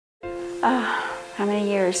How many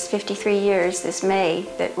years? 53 years this May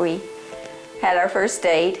that we had our first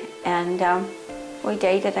date, and we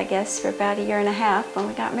dated, I guess, for about a year and a half when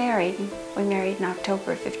we got married. We married in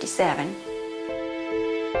October of '57.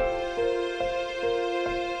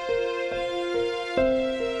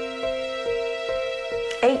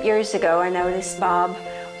 Eight years ago, I noticed Bob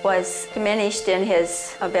was diminished in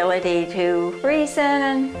his ability to reason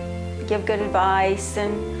and give good advice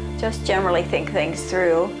and just generally think things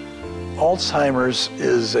through. Alzheimer's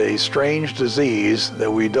is a strange disease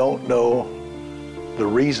that we don't know the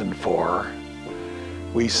reason for.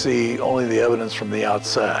 We see only the evidence from the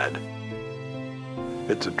outside.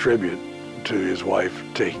 It's a tribute to his wife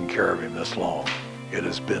taking care of him this long. It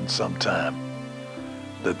has been some time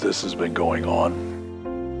that this has been going on.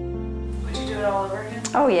 Would you do it all over again?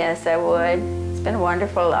 Oh yes, I would. It's been a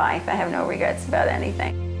wonderful life. I have no regrets about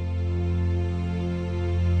anything.